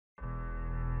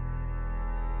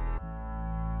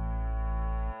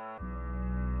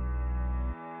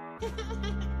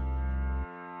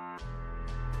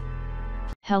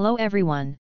Hello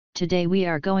everyone, today we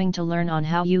are going to learn on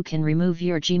how you can remove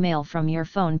your Gmail from your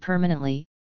phone permanently.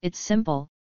 It's simple,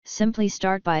 simply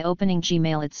start by opening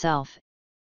Gmail itself.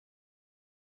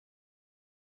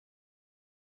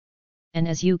 And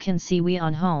as you can see we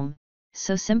on home,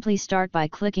 so simply start by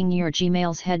clicking your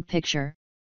Gmail's head picture.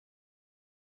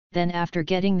 Then after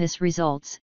getting this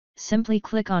results, simply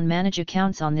click on Manage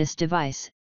Accounts on this device.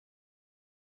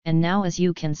 And now as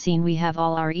you can see we have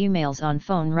all our emails on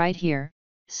phone right here,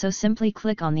 so simply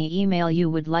click on the email you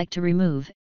would like to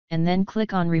remove, and then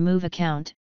click on Remove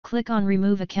Account, click on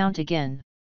Remove Account again.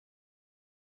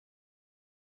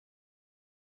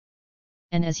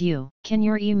 And as you can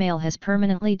your email has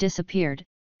permanently disappeared,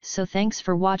 so thanks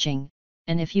for watching,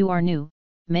 and if you are new,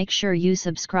 make sure you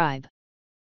subscribe.